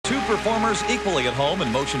performers equally at home in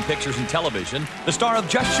motion pictures and television, the star of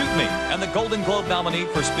Just Shoot Me and the Golden Globe nominee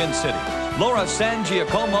for Spin City, Laura San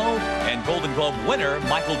Giacomo, and Golden Globe winner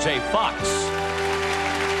Michael J. Fox.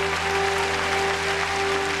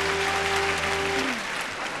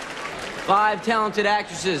 Five talented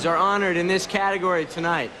actresses are honored in this category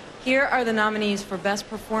tonight. Here are the nominees for Best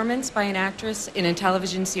Performance by an Actress in a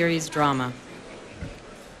Television Series Drama.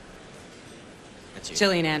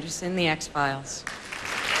 Gillian Anderson, The X-Files.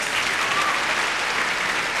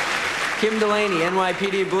 Kim Delaney,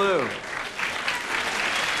 NYPD Blue.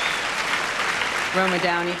 Roma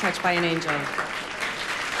Downey, Touched by an Angel.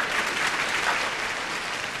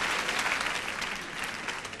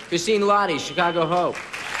 Christine Lahti, Chicago Hope.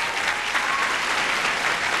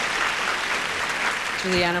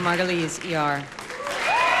 Julianna Margulies, ER.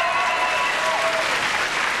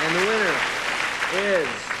 And the winner is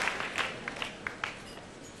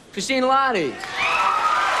Christine Lahti.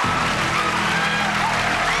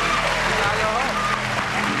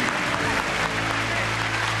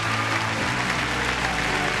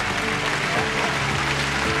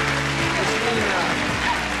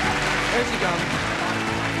 There she comes.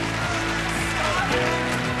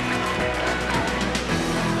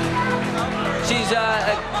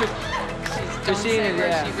 Christine is,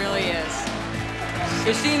 yeah. She really is.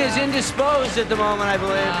 Christine is indisposed at the moment, I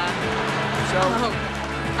believe.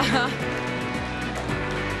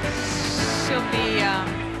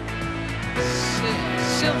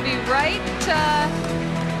 She'll be right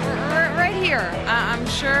here. I'm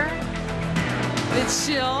sure that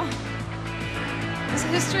she'll. Is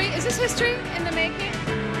it history? Is this history in the making?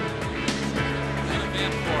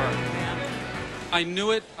 I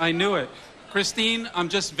knew it. I knew it. Christine, I'm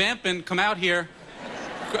just vamping. Come out here.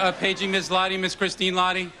 Paging Ms. Lahti, Miss Christine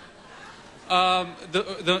Lahti.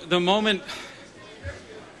 The moment...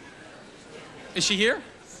 Is she here?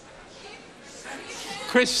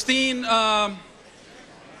 Christine, I'm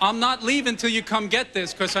not leaving till you come get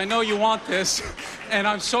this, because I know you want this, and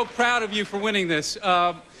I'm so proud of you for winning this.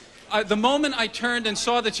 The moment I turned and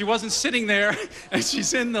saw that she wasn't sitting there, and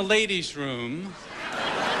she's in the ladies' room...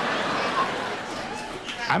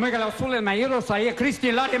 Amiga los azules mayores ahí,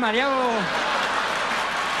 Christine Lahti, Mariano.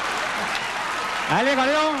 Allez,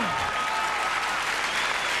 Galion.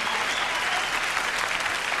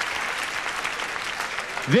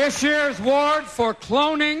 This year's award for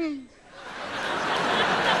cloning.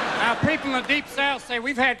 Now, people in the Deep South say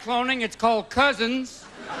we've had cloning. It's called cousins.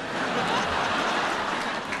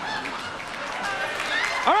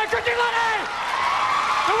 All right, Christine Lahti!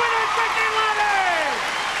 The winner is Christine Lahti!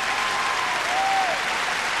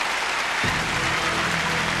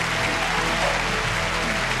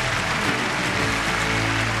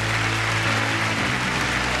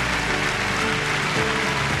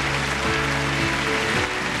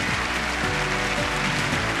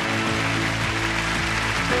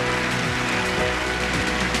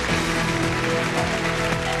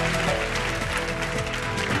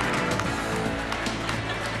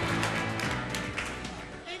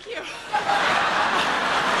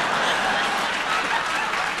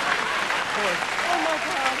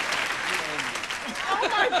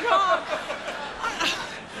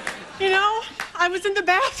 You know, I was in the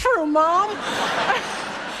bathroom, Mom. We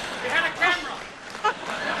had a camera.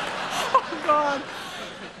 Oh, God.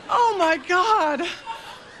 Oh, my God.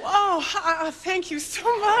 Oh, thank you so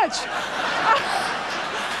much.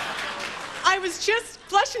 I was just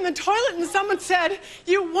flushing the toilet and someone said,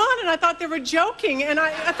 "You won," and I thought they were joking, and I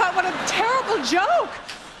thought, what a terrible joke.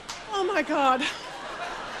 Oh, my God.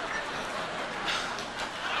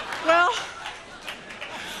 Well,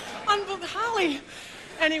 Holly.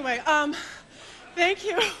 Anyway, thank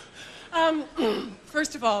you.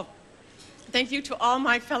 First of all, thank you to all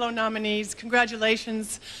my fellow nominees.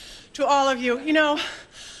 Congratulations to all of you. You know,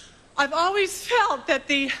 I've always felt that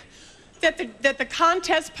the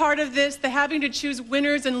contest part of this, the having to choose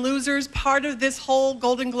winners and losers part of this whole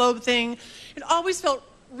Golden Globe thing, it always felt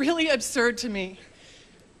really absurd to me.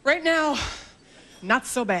 Right now, not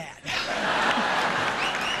so bad.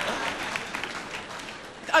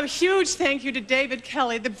 A huge thank you to David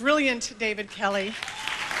Kelly, the brilliant David Kelly.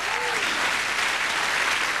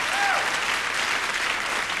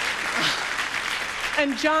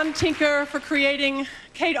 And John Tinker for creating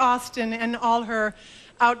Kate Austin and all her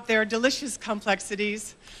out there delicious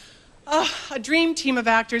complexities. A dream team of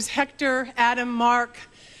actors, Hector, Adam, Mark.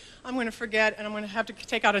 I'm going to forget, and I'm going to have to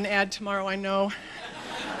take out an ad tomorrow, I know.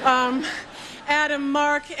 Adam,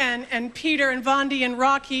 Mark, and Peter, and Vondi, and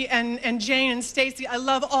Rocky, and Jane, and Stacy. I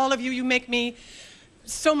love all of you. You make me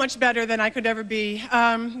so much better than I could ever be.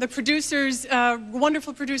 The producers,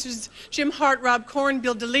 wonderful producers, Jim Hart, Rob Corn,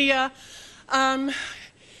 Bill D'Elia.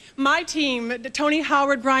 My team, Tony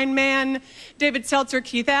Howard, Brian Mann, David Seltzer,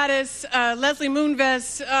 Keith Addis, Leslie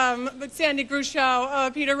Moonves, Sandy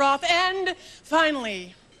Grushow, Peter Roth, and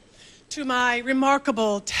finally, to my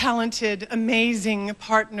remarkable, talented, amazing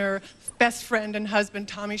partner, best friend and husband,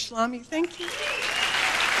 Tommy Schlamme. Thank you.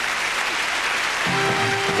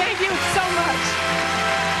 Thank you so